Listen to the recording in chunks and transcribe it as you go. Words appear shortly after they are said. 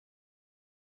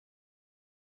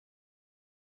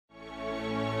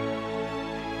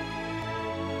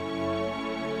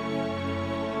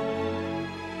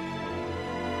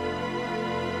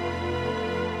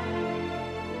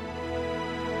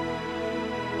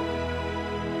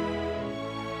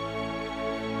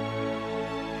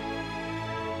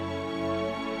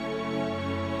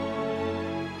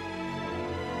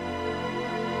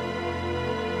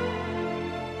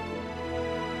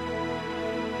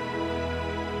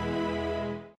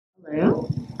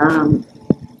Um,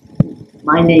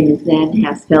 my name is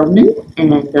Feldman,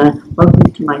 and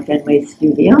welcome to my Fenway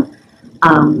studio.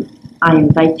 I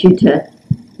invite you to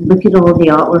look at all the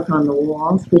artwork on the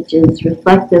walls, which is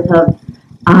reflective of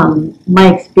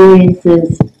my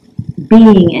experiences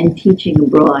being and teaching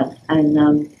abroad.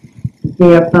 And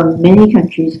they're from many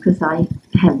countries because I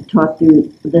have taught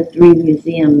through the three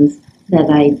museums that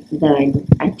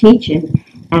I teach in,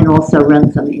 and also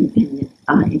run some independent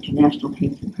international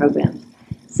painting programs.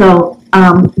 So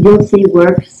you'll see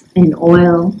works in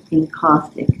oil, in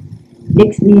caustic,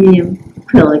 mixed medium,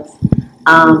 acrylics,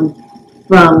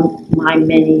 from my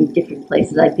many different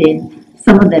places I've been,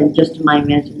 some of them just in my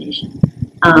imagination.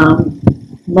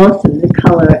 Most of the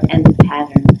color and the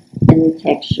pattern and the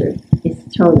texture is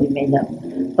totally made up,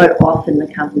 but often the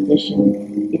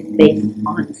composition is based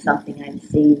on something I've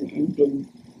seen and been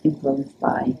influenced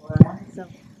by. So,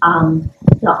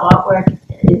 the artwork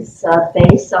is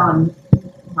based on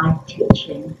my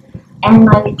teaching and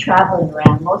my traveling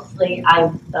around. Mostly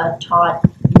I've taught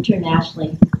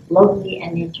internationally, locally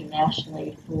and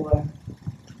internationally for,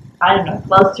 I don't know,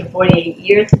 close to 48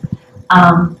 years.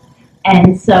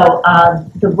 And so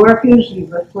the work usually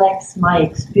reflects my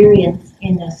experience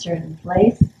in a certain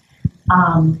place.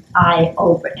 I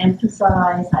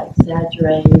overemphasize, I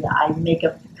exaggerate, I make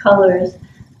up the colors,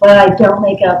 but I don't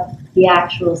make up the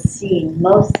actual scene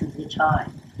most of the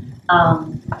time.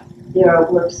 There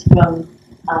are works from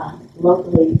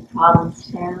locally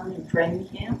Provincetown and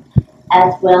Framingham,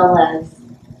 as well as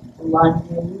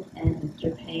London and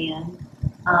Japan,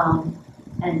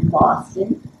 and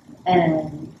Boston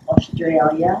and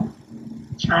Australia,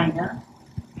 China,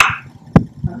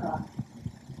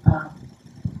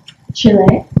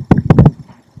 Chile,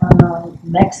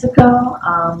 Mexico.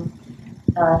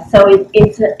 So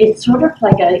it's sort of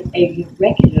like a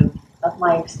record of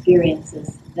my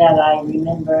experiences that I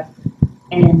remember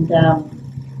and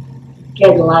get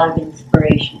a lot of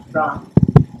inspiration from.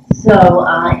 So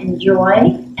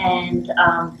enjoy, and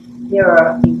there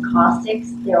are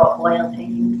encaustics, there are oil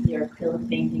paintings, there are acrylic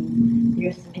paintings,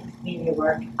 there's mixed media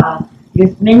work.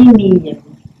 There's many mediums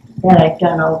that I've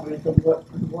done over the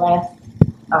last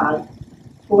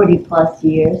 40 plus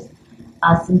years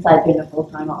since I've been a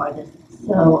full-time artist.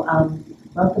 So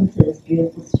welcome to this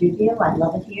beautiful studio. I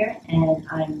love it here, and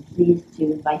I'm pleased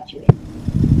to invite you in.